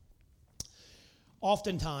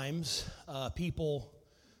Oftentimes, people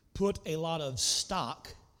put a lot of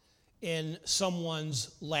stock in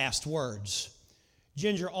someone's last words.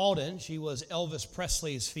 Ginger Alden, she was Elvis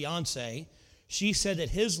Presley's fiance, she said that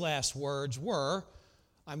his last words were,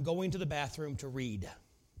 "I'm going to the bathroom to read."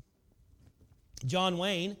 John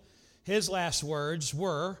Wayne, his last words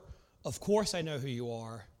were, "Of course I know who you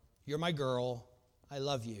are. You're my girl. I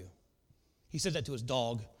love you." He said that to his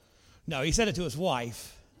dog. No, he said it to his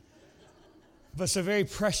wife. But some very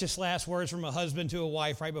precious last words from a husband to a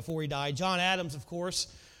wife right before he died. John Adams, of course,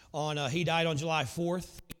 he died on July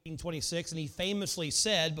 4th, 1826, and he famously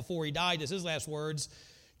said before he died, as his last words,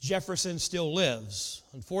 "Jefferson still lives."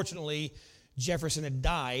 Unfortunately, Jefferson had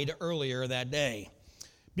died earlier that day.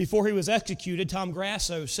 Before he was executed, Tom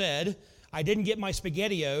Grasso said, "I didn't get my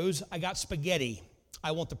SpaghettiOs, I got spaghetti.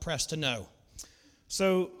 I want the press to know."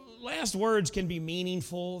 So last words can be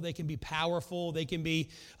meaningful, they can be powerful, they can be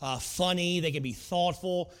funny, they can be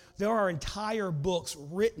thoughtful. There are entire books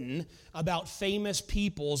written about famous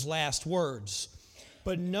people's last words.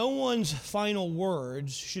 But no one's final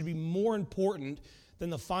words should be more important than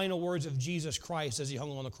the final words of Jesus Christ as he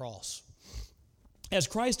hung on the cross. As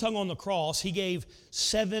Christ hung on the cross, he gave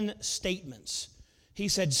 7 statements. He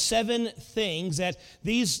said 7 things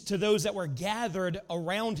to those that were gathered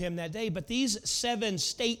around him that day. But these 7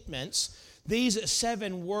 statements, these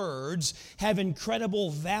 7 words have incredible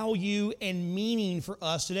value and meaning for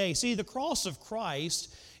us today. See, the cross of Christ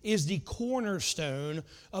is the cornerstone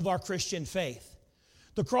of our Christian faith.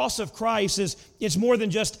 The cross of Christ it's more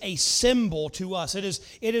than just a symbol to us. It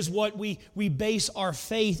is what we base our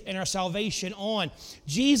faith and our salvation on.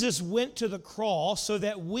 Jesus went to the cross so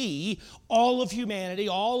that we, all of humanity,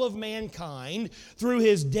 all of mankind, through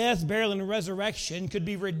his death, burial, and resurrection, could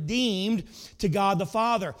be redeemed to God the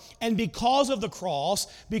Father. And because of the cross,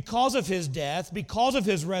 because of his death, because of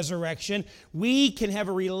his resurrection, we can have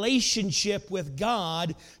a relationship with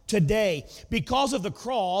God today. Because of the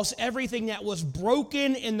cross, everything that was broken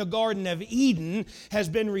in the Garden of Eden has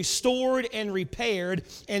been restored and repaired,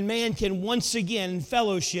 and man can once again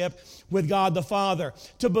fellowship with God the Father.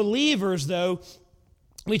 To believers, though,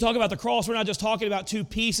 when we talk about the cross, we're not just talking about 2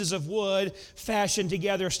 pieces of wood fashioned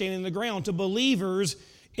together standing on the ground. To believers,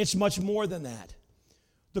 it's much more than that.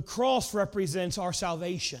 The cross represents our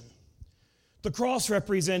salvation. The cross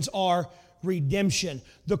represents our redemption.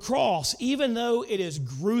 The cross, even though it is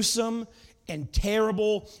gruesome and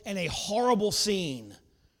terrible and a horrible scene,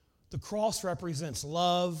 the cross represents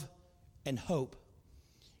love and hope.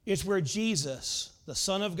 It's where Jesus, the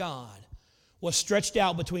Son of God, was stretched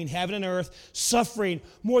out between heaven and earth, suffering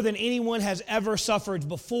more than anyone has ever suffered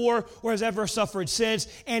before or has ever suffered since.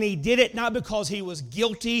 And he did it not because he was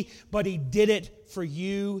guilty, but he did it for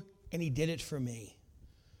you and he did it for me.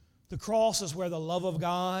 The cross is where the love of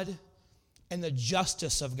God and the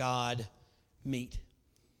justice of God meet.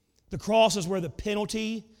 The cross is where the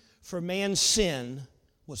penalty for man's sin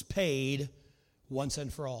was paid once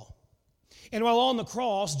and for all. And while on the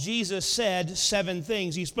cross, Jesus said 7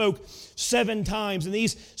 things. He spoke 7 times, and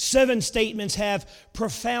these 7 statements have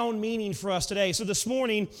profound meaning for us today. So this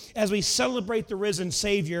morning, as we celebrate the risen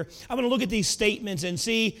Savior, I'm going to look at these statements and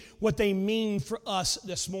see what they mean for us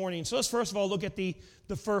this morning. So let's first of all look at the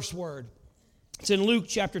first word. It's in Luke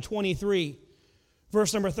chapter 23,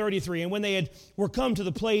 verse number 33. And when they were come to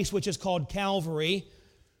the place which is called Calvary,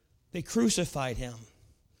 they crucified him.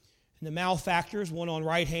 And the malefactors, one on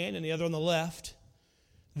right hand and the other on the left.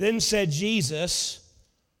 Then said Jesus,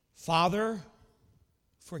 "Father,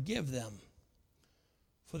 forgive them,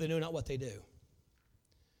 for they know not what they do."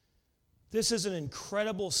 This is an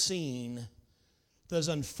incredible scene that is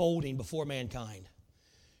unfolding before mankind.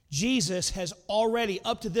 Jesus has already,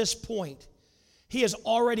 up to this point, he has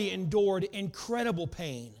already endured incredible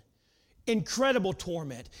pain, incredible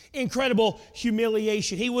torment, incredible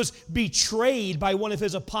humiliation. He was betrayed by one of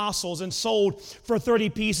his apostles and sold for 30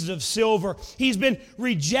 pieces of silver. He's been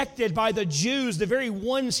rejected by the Jews, the very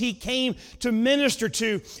ones he came to minister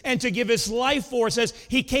to and to give his life for. It says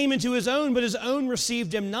he came into his own, but his own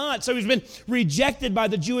received him not. So he's been rejected by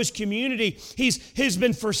the Jewish community. He's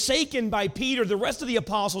been forsaken by Peter. The rest of the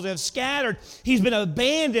apostles have scattered. He's been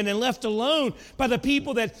abandoned and left alone by the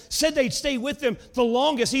people that said they'd stay with him the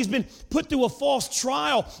longest. He's been put through a false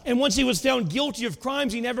trial, and once he was found guilty of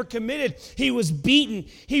crimes he never committed, he was beaten,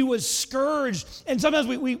 he was scourged, and sometimes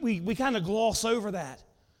we kind of gloss over that.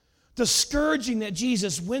 The scourging that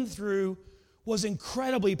Jesus went through was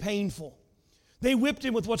incredibly painful. They whipped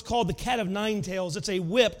him with what's called the cat of nine tails. It's a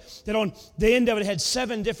whip that on the end of it had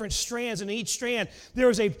 7 different strands, and in each strand there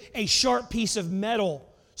was a sharp piece of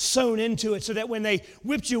metal sewn into it so that when they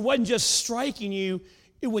whipped you, it wasn't just striking you,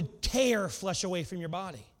 It would tear flesh away from your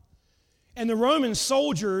body. And the Roman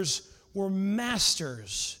soldiers were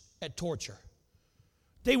masters at torture.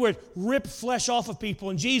 They would rip flesh off of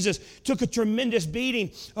people, and Jesus took a tremendous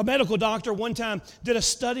beating. A medical doctor one time did a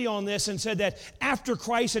study on this and said that after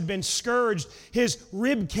Christ had been scourged, his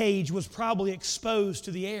rib cage was probably exposed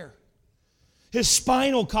to the air. His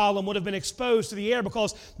spinal column would have been exposed to the air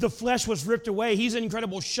because the flesh was ripped away. He's in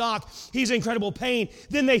incredible shock. He's in incredible pain.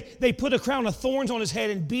 Then they put a crown of thorns on his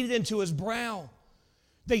head and beat it into his brow.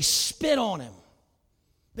 They spit on him.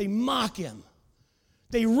 They mock him.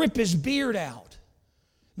 They rip his beard out.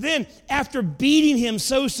 Then, after beating him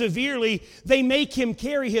so severely, they make him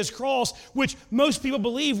carry his cross, which most people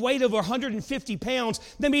believe weighed over 150 pounds.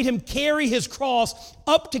 They made him carry his cross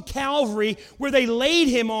up to Calvary, where they laid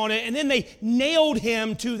him on it, and then they nailed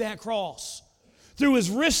him to that cross. Through his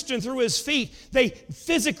wrists and through his feet, they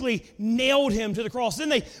physically nailed him to the cross. Then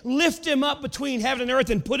they lift him up between heaven and earth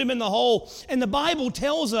and put him in the hole. And the Bible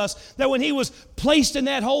tells us that when he was placed in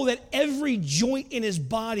that hole, that every joint in his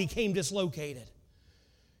body came dislocated.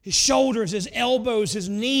 His shoulders, his elbows, his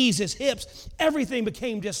knees, his hips, everything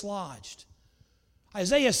became dislodged.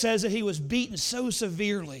 Isaiah says that he was beaten so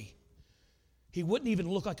severely, he wouldn't even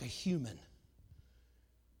look like a human.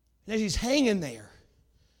 And as he's hanging there,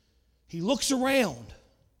 he looks around,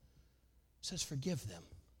 says, forgive them.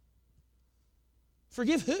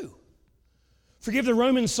 Forgive who? Forgive the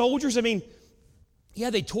Roman soldiers? I mean, yeah,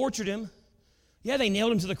 they tortured him. Yeah, they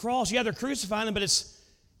nailed him to the cross. Yeah, they're crucifying him, but it's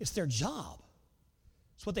their job.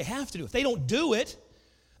 It's what they have to do. If they don't do it,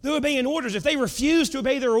 they're obeying orders. If they refuse to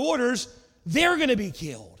obey their orders, they're going to be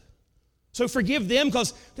killed. So forgive them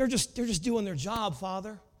because they're just doing their job,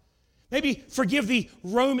 Father. Maybe forgive the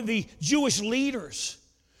Jewish leaders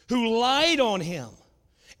who lied on him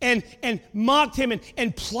and mocked him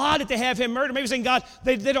and plotted to have him murdered. Maybe saying, God,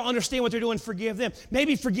 they don't understand what they're doing. Forgive them.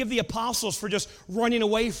 Maybe forgive the apostles for just running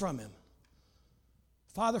away from him.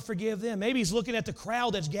 Father, forgive them. Maybe he's looking at the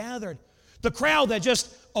crowd that's gathered. The crowd that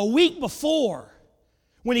just a week before,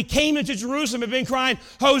 when he came into Jerusalem, had been crying,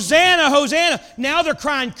 Hosanna, Hosanna. Now they're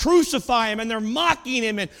crying, crucify him, and they're mocking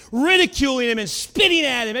him and ridiculing him and spitting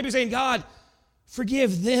at him. Maybe saying, God,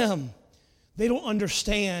 forgive them. They don't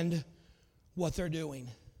understand what they're doing.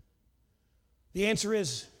 The answer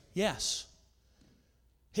is yes.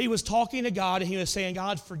 He was talking to God, and he was saying,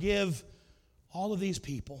 God, forgive all of these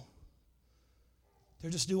people. They're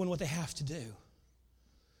just doing what they have to do.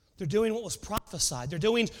 They're doing what was prophesied. They're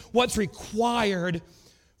doing what's required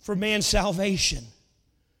for man's salvation.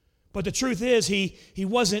 But the truth is, he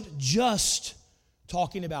wasn't just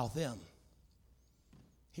talking about them.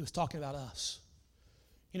 He was talking about us.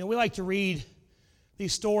 You know, we like to read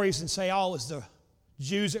these stories and say, oh, it was the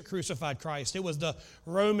Jews that crucified Christ. It was the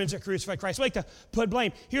Romans that crucified Christ. We like to put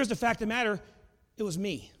blame. Here's the fact of the matter. It was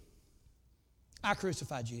me. I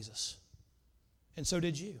crucified Jesus. And so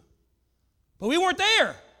did you. But we weren't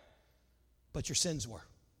there. But your sins were.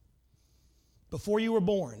 Before you were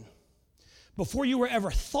born, before you were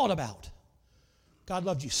ever thought about, God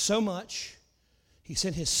loved you so much, he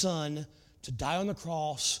sent his son to die on the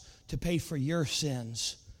cross to pay for your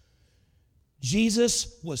sins.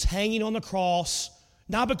 Jesus was hanging on the cross,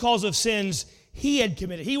 not because of sins he had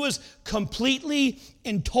committed. He was completely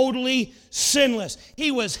and totally sinless. He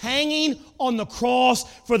was hanging on the cross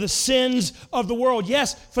for the sins of the world.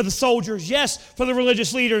 Yes, for the soldiers. Yes, for the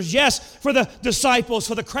religious leaders. Yes, for the disciples,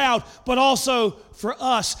 for the crowd, but also for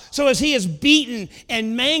us. So as he is beaten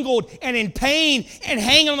and mangled and in pain and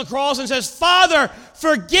hanging on the cross and says, Father,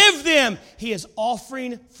 forgive them, he is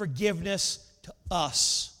offering forgiveness to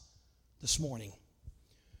us this morning.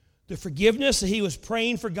 The forgiveness that he was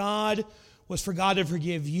praying for God was for God to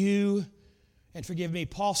forgive you and forgive me.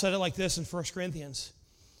 Paul said it like this in 1 Corinthians.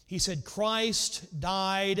 He said, Christ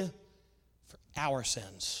died for our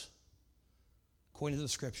sins, according to the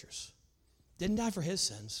Scriptures. Didn't die for his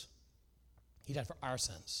sins. He died for our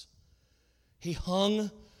sins. He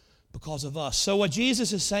hung because of us. So what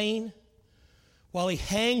Jesus is saying, while he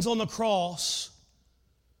hangs on the cross,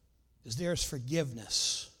 is there's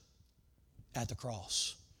forgiveness at the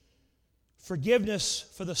cross.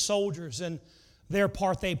 Forgiveness for the soldiers and their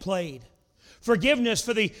part they played. Forgiveness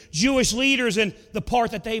for the Jewish leaders and the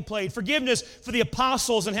part that they played. Forgiveness for the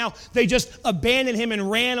apostles and how they just abandoned him and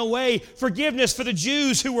ran away. Forgiveness for the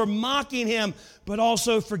Jews who were mocking him, but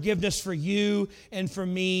also forgiveness for you and for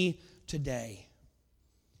me today.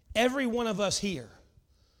 Every one of us here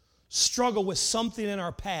struggle with something in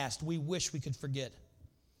our past we wish we could forget.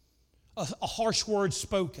 A harsh word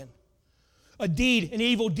spoken. a deed, an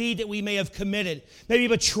evil deed that we may have committed, maybe a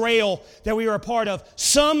betrayal that we were a part of,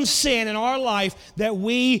 some sin in our life that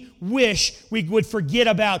we wish we would forget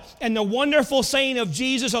about. And the wonderful saying of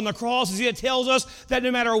Jesus on the cross is it tells us that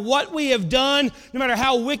no matter what we have done, no matter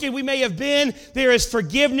how wicked we may have been, there is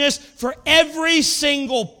forgiveness for every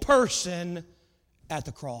single person at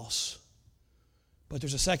the cross. But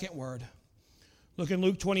there's a second word. Look in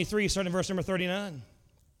Luke 23, starting in verse number 39.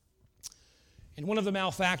 And one of the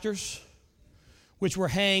malefactors, which were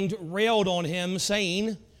hanged, railed on him,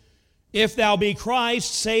 saying, If thou be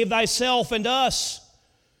Christ, save thyself and us.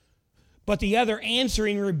 But the other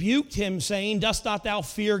answering rebuked him, saying, Dost not thou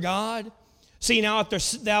fear God? See now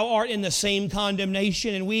that thou art in the same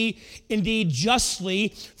condemnation, and we indeed justly,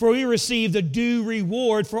 for we receive the due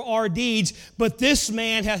reward for our deeds. But this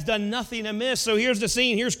man hath done nothing amiss. So here's the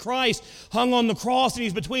scene. Here's Christ hung on the cross, and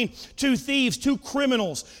he's between two thieves, two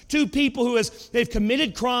criminals, two people they've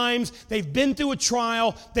committed crimes, they've been through a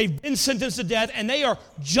trial, they've been sentenced to death, and they are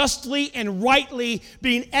justly and rightly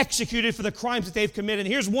being executed for the crimes that they've committed.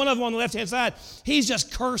 And here's one of them on the left-hand side. He's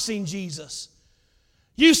just cursing Jesus.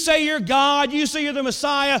 You say you're God, you say you're the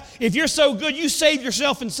Messiah. If you're so good, you save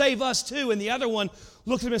yourself and save us too. And the other one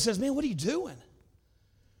looks at him and says, Man, what are you doing?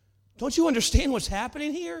 Don't you understand what's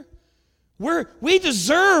happening here? We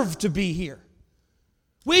deserve to be here.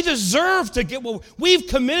 We deserve to get we've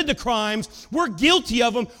committed the crimes. We're guilty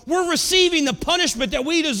of them. We're receiving the punishment that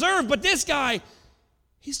we deserve. But this guy,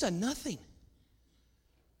 he's done nothing.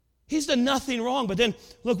 He's done nothing wrong. But then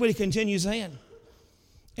look what he continues saying.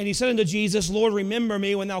 And he said unto Jesus, Lord, remember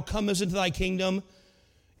me when thou comest into thy kingdom.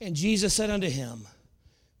 And Jesus said unto him,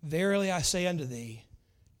 Verily I say unto thee,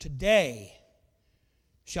 today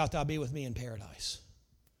shalt thou be with me in paradise.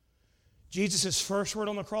 Jesus' first word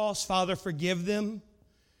on the cross, Father, forgive them.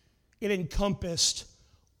 It encompassed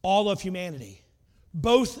all of humanity.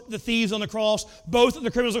 Both the thieves on the cross, both the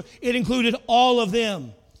criminals, it included all of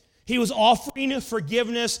them. He was offering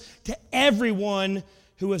forgiveness to everyone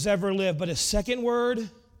who has ever lived. But his second word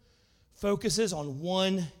focuses on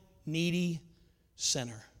one needy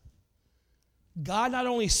sinner. God not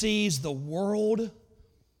only sees the world,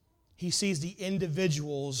 he sees the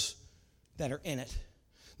individuals that are in it.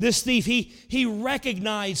 This thief, he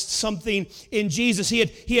recognized something in Jesus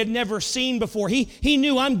he had never seen before. He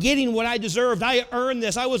knew, I'm getting what I deserved. I earned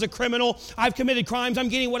this. I was a criminal. I've committed crimes. I'm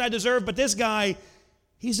getting what I deserve. But this guy,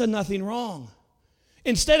 he's done nothing wrong.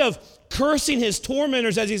 Instead of cursing his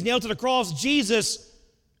tormentors as he's nailed to the cross, Jesus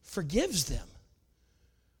forgives them.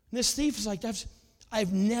 And this thief is like,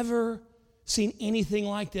 I've never seen anything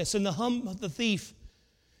like this. And the thief,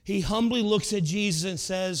 he humbly looks at Jesus and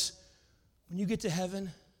says, when you get to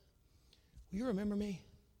heaven, will you remember me?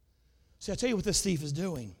 See, I'll tell you what this thief is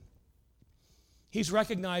doing. He's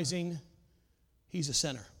recognizing he's a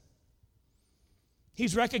sinner.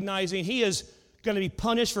 He's recognizing he is going to be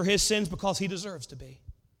punished for his sins because he deserves to be.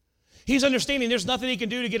 He's understanding there's nothing he can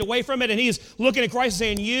do to get away from it, and he's looking at Christ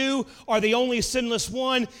and saying, you are the only sinless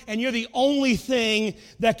one, and you're the only thing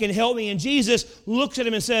that can help me. And Jesus looks at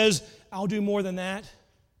him and says, I'll do more than that.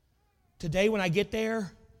 Today when I get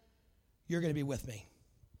there, you're going to be with me.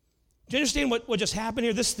 Do you understand what just happened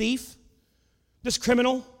here? This thief, this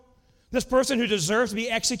criminal, this person who deserves to be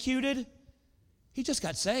executed, he just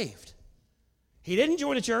got saved. He didn't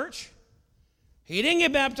join a church. He didn't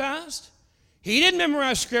get baptized. He didn't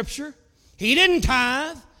memorize Scripture. He didn't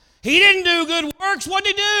tithe. He didn't do good works. What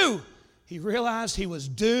did he do? He realized he was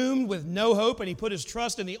doomed with no hope, and he put his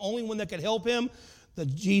trust in the only one that could help him, the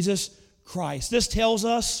Jesus Christ. This tells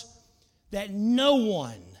us that no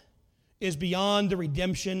one is beyond the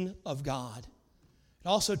redemption of God. It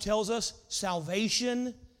also tells us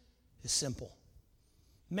salvation is simple.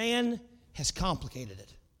 Man has complicated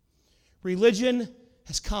it. Religion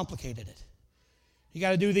has complicated it. You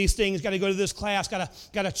got to do these things, got to go to this class, got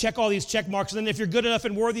to check all these check marks, and then if you're good enough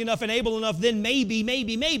and worthy enough and able enough, then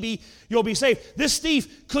maybe you'll be saved. This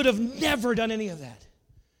thief could have never done any of that.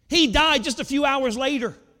 He died just a few hours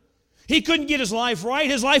later. He couldn't get his life right.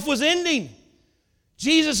 His life was ending.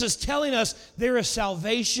 Jesus is telling us there is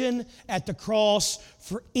salvation at the cross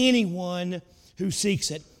for anyone who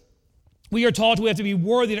seeks it. We are taught we have to be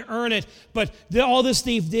worthy to earn it, but all this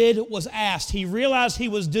thief did was ask. He realized he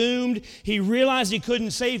was doomed. He realized he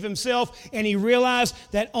couldn't save himself, and he realized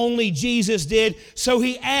that only Jesus did. So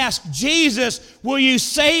he asked, Jesus, will you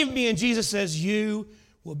save me? And Jesus says, you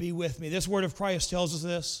will be with me. This word of Christ tells us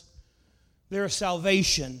this. There is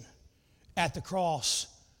salvation at the cross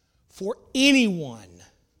for anyone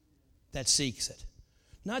that seeks it.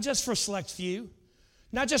 Not just for a select few,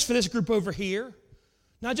 not just for this group over here,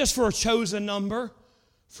 not just for a chosen number,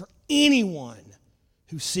 for anyone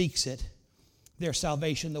who seeks it. their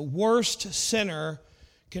salvation. The worst sinner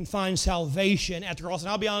can find salvation at the cross. And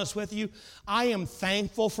I'll be honest with you, I am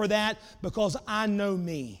thankful for that because I know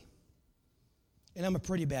me. And I'm a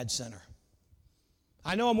pretty bad sinner.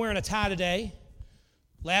 I know I'm wearing a tie today.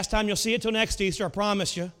 Last time you'll see it till next Easter, I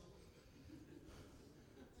promise you.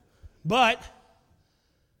 But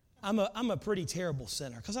I'm a pretty terrible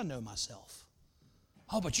sinner because I know myself.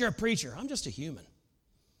 Oh, but you're a preacher. I'm just a human.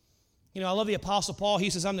 You know, I love the Apostle Paul. He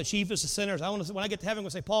says, I'm the chiefest of sinners. When I get to heaven, I'm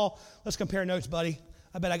going to say, Paul, let's compare notes, buddy.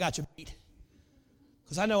 I bet I got you beat.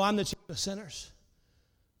 Because I know I'm the chiefest of sinners.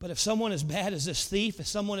 But if someone as bad as this thief, if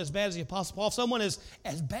someone as bad as the Apostle Paul, if someone as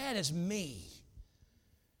bad as me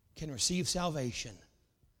can receive salvation,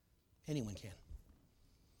 anyone can.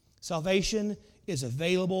 Salvation is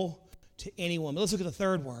available to anyone. But let's look at the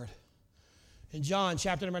third word. In John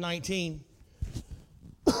chapter number 19,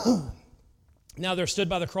 now there stood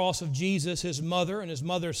by the cross of Jesus his mother and his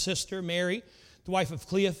mother's sister, Mary, the wife of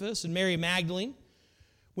Cleophas, and Mary Magdalene.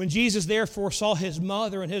 When Jesus therefore saw his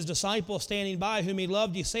mother and his disciples standing by, whom he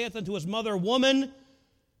loved, he saith unto his mother, Woman,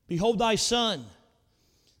 behold thy son.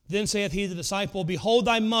 Then saith he to the disciple, Behold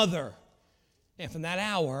thy mother. And from that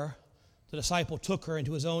hour, the disciple took her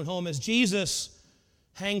into his own home. As Jesus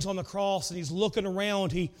hangs on the cross and he's looking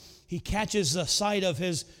around, he catches the sight of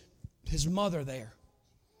his mother there.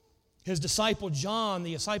 His disciple John,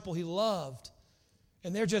 the disciple he loved.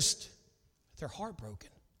 And they're heartbroken.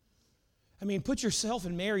 I mean, put yourself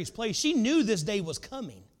in Mary's place. She knew this day was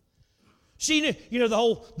coming. She knew, you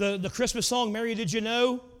know, the Christmas song, Mary, Did You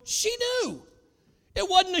Know? She knew. It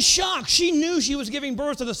wasn't a shock. She knew she was giving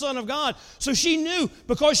birth to the Son of God. So she knew,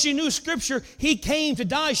 because she knew Scripture, He came to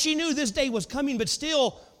die. She knew this day was coming, but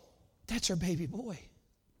still, that's her baby boy.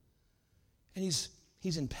 And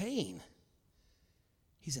he's in pain.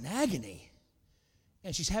 He's in agony.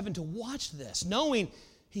 And she's having to watch this, knowing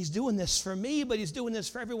He's doing this for me, but He's doing this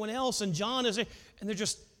for everyone else. And John is there, and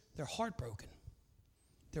they're heartbroken.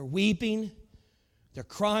 They're weeping. They're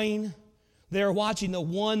crying. They're watching the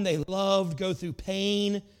one they loved go through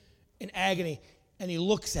pain and agony. And He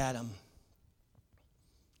looks at them.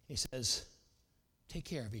 He says, take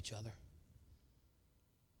care of each other.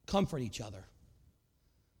 Comfort each other.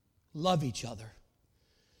 Love each other.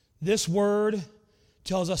 This word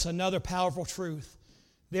tells us another powerful truth.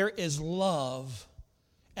 There is love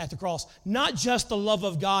at the cross. Not just the love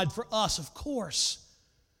of God for us, of course,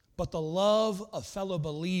 but the love of fellow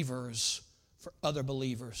believers for other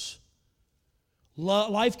believers.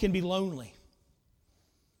 Life can be lonely.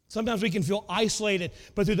 Sometimes we can feel isolated,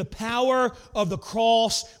 but through the power of the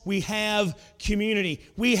cross, we have community.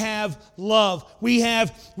 We have love. We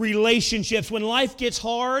have relationships. When life gets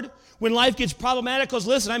hard, when life gets problematic, because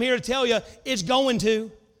listen, I'm here to tell you, it's going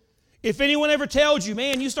to. If anyone ever tells you,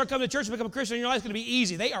 man, you start coming to church and become a Christian and your life's going to be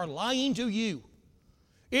easy, they are lying to you.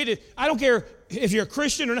 I don't care if you're a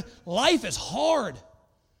Christian or not. Life is hard.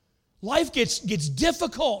 Life gets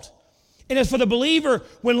difficult. And as for the believer,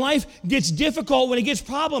 when life gets difficult, when it gets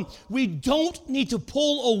problem, we don't need to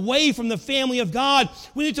pull away from the family of God.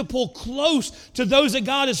 We need to pull close to those that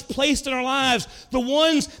God has placed in our lives, the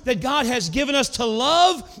ones that God has given us to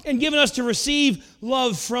love and given us to receive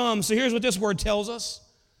love from. So here's what this word tells us.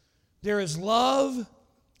 There is love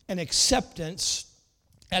and acceptance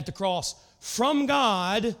at the cross from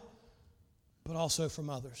God, but also from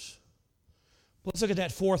others. Let's look at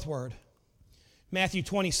that fourth word. Matthew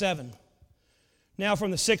 27. Now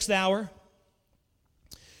from the 6th hour,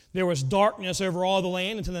 there was darkness over all the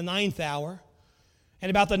land until the 9th hour. And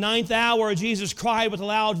about the 9th hour, Jesus cried with a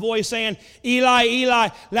loud voice, saying, Eli, Eli,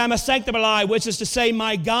 lama sabachthani, which is to say,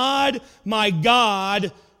 my God,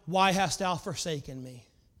 why hast thou forsaken me?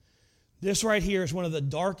 This right here is one of the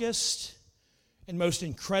darkest and most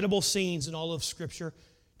incredible scenes in all of Scripture,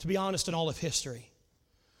 to be honest, in all of history.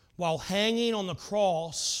 While hanging on the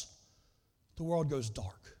cross, the world goes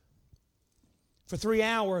dark. For 3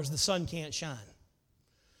 hours, the sun can't shine.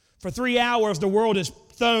 For 3 hours, the world is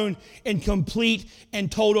thrown in complete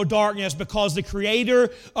and total darkness because the Creator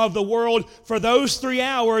of the world, for those 3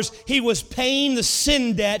 hours, He was paying the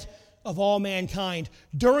sin debt of all mankind.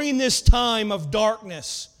 During this time of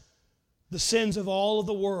darkness, the sins of all of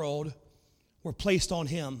the world were placed on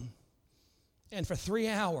Him. And for 3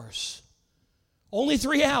 hours, only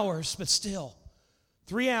 3 hours, but still,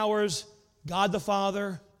 3 hours, God the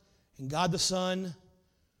Father and God the Son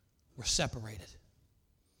were separated.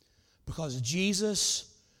 Because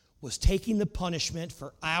Jesus was taking the punishment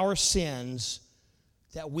for our sins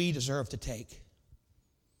that we deserve to take.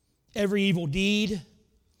 Every evil deed,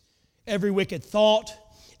 every wicked thought,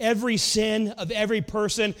 Every sin of every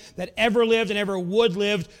person that ever lived and ever would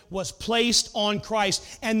live was placed on Christ.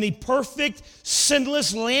 And the perfect,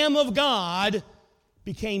 sinless Lamb of God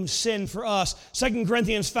became sin for us. 2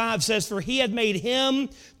 Corinthians 5 says, "For he had made him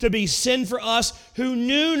to be sin for us who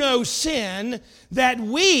knew no sin, that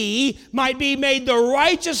we might be made the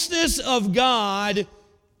righteousness of God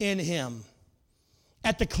in him."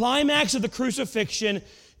 At the climax of the crucifixion,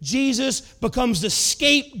 Jesus becomes the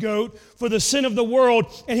scapegoat for the sin of the world,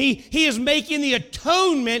 and he is making the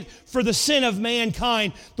atonement for the sin of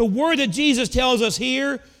mankind. The word that Jesus tells us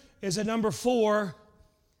here is at number 4,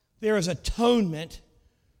 there is atonement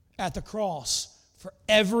at the cross for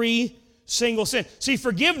every single sin. See,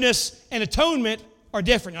 forgiveness and atonement are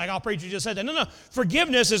different. Like, preacher just said that. No.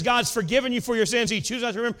 Forgiveness is God's forgiven you for your sins. He chooses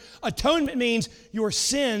not to remember. Atonement means your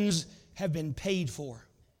sins have been paid for.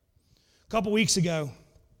 A couple weeks ago,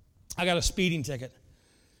 I got a speeding ticket.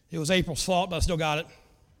 It was April's fault, but I still got it.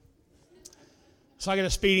 So I get a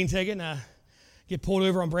speeding ticket, and I get pulled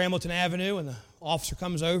over on Brambleton Avenue, and the officer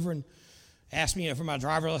comes over and asks me for my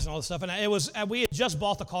driver's license and all this stuff. And we had just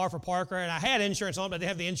bought the car for Parker, and I had insurance on it, but I didn't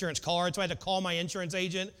have the insurance card, so I had to call my insurance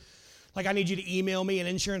agent. Like, I need you to email me an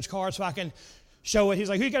insurance card so I can show it. He's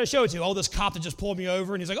like, "Who you got to show it to?" "Oh, this cop that just pulled me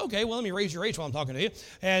over." And he's like, "Okay, well, let me raise your rates while I'm talking to you."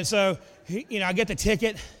 And so, I get the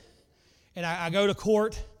ticket, and I go to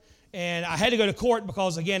court. And I had to go to court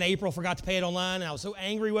because, again, April forgot to pay it online, and I was so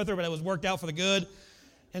angry with her, but it was worked out for the good.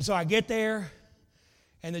 And so I get there,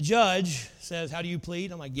 and the judge says, "How do you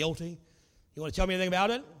plead?" I'm like, "Guilty." "You want to tell me anything about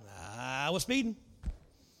it?" "I was speeding."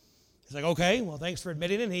 He's like, "Okay, well, thanks for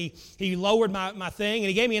admitting it." He lowered my thing, and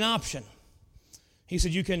he gave me an option. He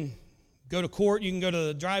said, "You can go to court, you can go to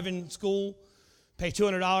the driving school, pay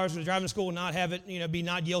 $200 for the driving school and not have it, be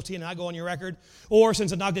not guilty and not go on your record. Or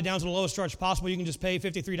since I knocked it down to the lowest charge possible, you can just pay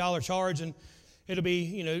 $53 charge and it'll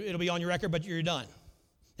be on your record, but you're done."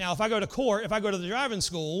 Now, if I go to court, if I go to the driving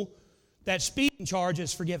school, that speeding charge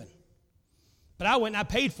is forgiven. But I went and I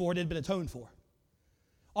paid for it, it had been atoned for.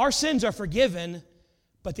 Our sins are forgiven,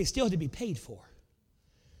 but they still had to be paid for.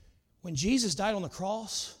 When Jesus died on the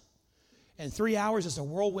cross, and 3 hours as the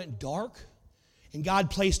world went dark, and God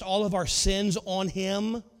placed all of our sins on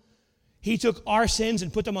him, he took our sins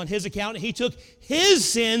and put them on his account, and he took his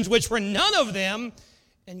sins, which were none of them,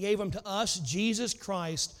 and gave them to us. Jesus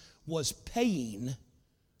Christ was paying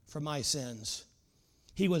for my sins.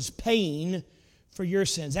 He was paying for your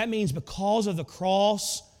sins. That means because of the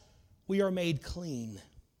cross, we are made clean.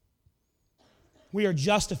 We are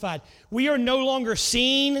justified. We are no longer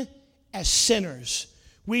seen as sinners.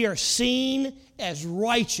 We are seen as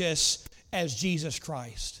righteous as Jesus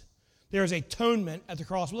Christ. There is atonement at the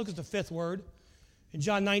cross. Look at the 5th word in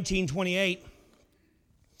John 19:28.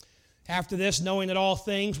 "After this, knowing that all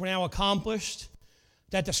things were now accomplished,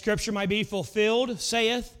 that the scripture might be fulfilled,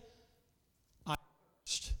 saith, I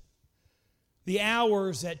thirst." The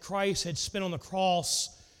hours that Christ had spent on the cross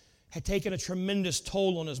had taken a tremendous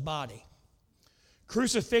toll on his body.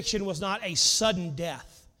 Crucifixion was not a sudden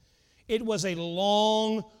death. It was a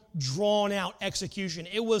long, drawn-out execution.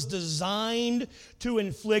 It was designed to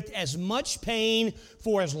inflict as much pain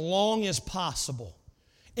for as long as possible.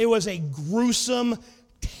 It was a gruesome,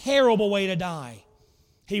 terrible way to die.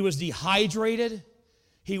 He was dehydrated.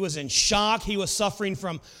 He was in shock. He was suffering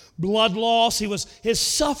from blood loss. His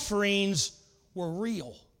sufferings were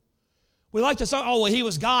real. We like to say, "Oh, well, he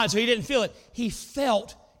was God, so he didn't feel it." He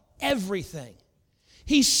felt everything.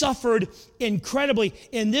 He suffered incredibly.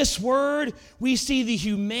 In this word, we see the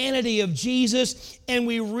humanity of Jesus, and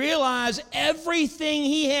we realize everything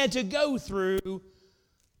he had to go through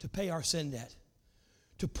to pay our sin debt,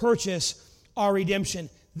 to purchase our redemption.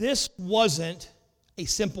 This wasn't a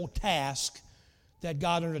simple task that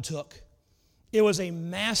God undertook. It was a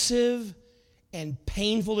massive and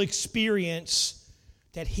painful experience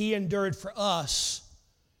that he endured for us,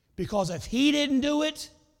 because if he didn't do it,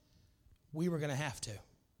 we were going to have to.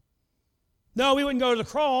 No, we wouldn't go to the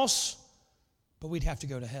cross, but we'd have to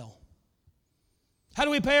go to hell. How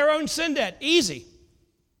do we pay our own sin debt? Easy.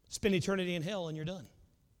 Spend eternity in hell and you're done,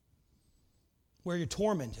 where you're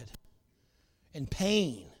tormented in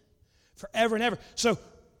pain forever and ever. So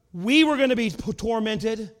we were going to be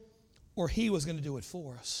tormented, or he was going to do it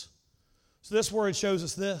for us. So this word shows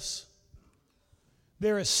us this.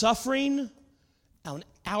 There is suffering on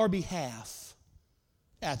our behalf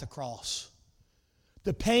at the cross.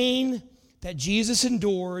 The pain that Jesus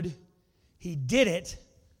endured, he did it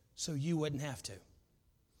so you wouldn't have to.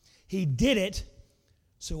 He did it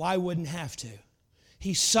so I wouldn't have to.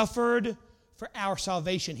 He suffered for our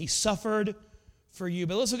salvation. He suffered for you.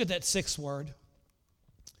 But let's look at that 6th word.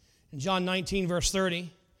 In John 19, verse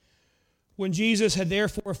 30, When Jesus had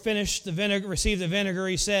therefore received the vinegar,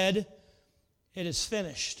 he said, "It is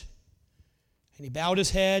finished." And he bowed his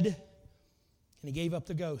head and he gave up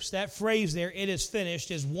the ghost. That phrase there, "it is finished,"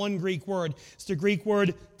 is one Greek word. It's the Greek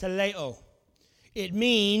word teleo. It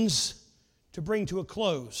means to bring to a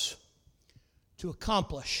close, to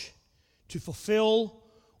accomplish, to fulfill,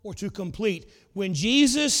 or to complete. When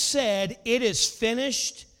Jesus said, "it is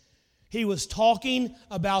finished," he was talking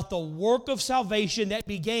about the work of salvation that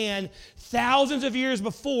began thousands of years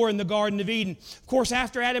before in the Garden of Eden. Of course,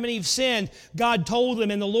 after Adam and Eve sinned, God told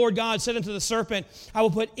them, and the Lord God said unto the serpent, "I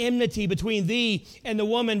will put enmity between thee and the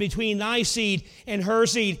woman, between thy seed and her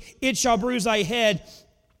seed. It shall bruise thy head,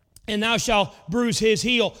 and thou shalt bruise his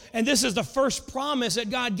heel." And this is the first promise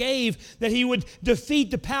that God gave, that he would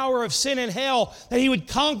defeat the power of sin and hell, that he would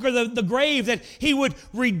conquer the grave, that he would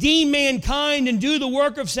redeem mankind and do the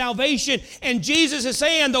work of salvation. And Jesus is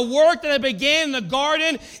saying the work that began in the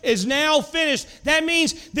garden is now finished. That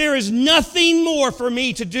means there is nothing more for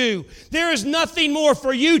me to do. There is nothing more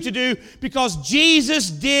for you to do, because Jesus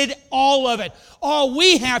did all of it. All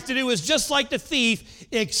we have to do is, just like the thief,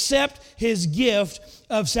 accept his gift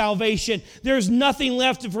of salvation. There's nothing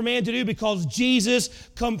left for man to do, because Jesus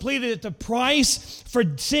completed it. The price for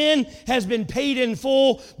sin has been paid in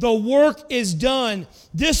full. The work is done.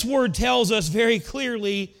 This word tells us very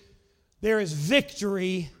clearly there is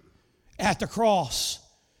victory at the cross.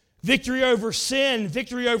 Victory over sin,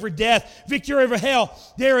 victory over death, victory over hell.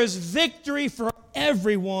 There is victory for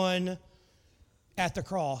everyone at the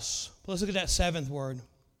cross. Let's look at that seventh word.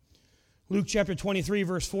 Luke chapter 23,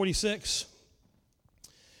 verse 46.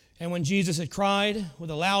 And when Jesus had cried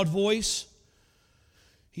with a loud voice,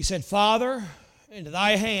 he said, "Father, into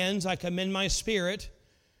thy hands I commend my spirit."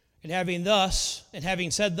 And having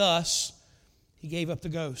said thus, he gave up the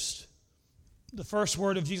ghost. The first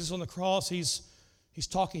word of Jesus on the cross, he's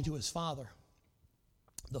talking to his Father.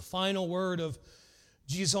 The final word of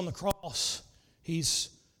Jesus on the cross, he's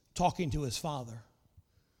talking to his Father.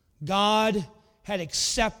 God had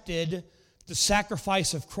accepted the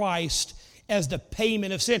sacrifice of Christ as the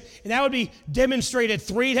payment of sin. And that would be demonstrated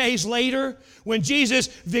 3 days later, when Jesus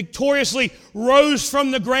victoriously rose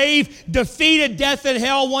from the grave, defeated death and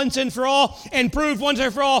hell once and for all, and proved once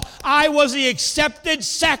and for all, I was the accepted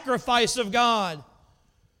sacrifice of God.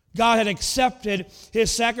 God had accepted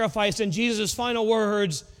his sacrifice, and Jesus' final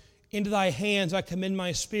words, "Into thy hands I commend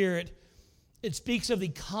my spirit," it speaks of the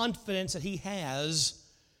confidence that he has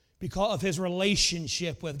because of his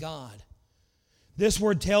relationship with God. This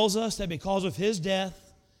word tells us that because of his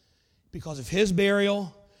death, because of his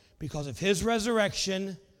burial, because of his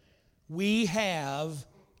resurrection, we have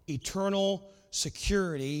eternal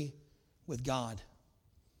security with God.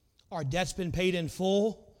 Our debt's been paid in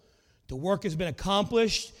full, the work has been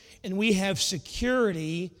accomplished, and we have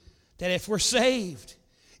security that if we're saved,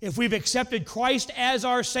 if we've accepted Christ as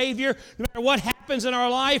our Savior, no matter what happens in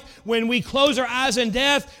our life, when we close our eyes in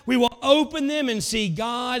death, we will open them and see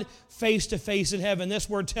God face to face in heaven. This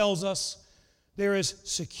word tells us there is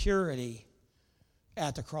security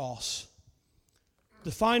at the cross.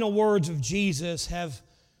 The final words of Jesus have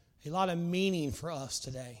a lot of meaning for us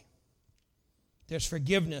today. There's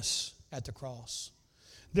forgiveness at the cross.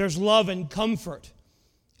 There's love and comfort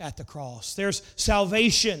at the cross. There's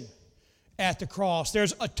salvation at the cross.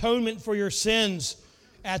 There's atonement for your sins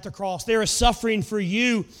at the cross. There is suffering for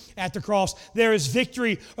you at the cross. There is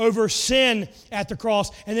victory over sin at the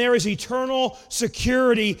cross. And there is eternal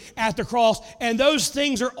security at the cross. And those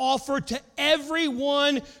things are offered to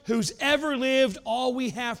everyone who's ever lived. All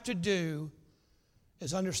we have to do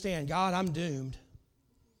is understand, God, I'm doomed.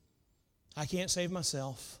 I can't save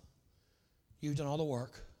myself. You've done all the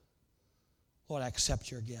work. Lord, I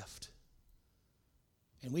accept your gift.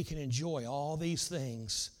 And we can enjoy all these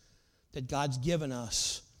things that God's given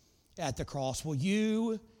us at the cross. Will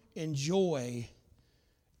you enjoy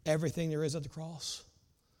everything there is at the cross?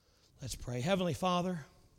 Let's pray. Heavenly Father,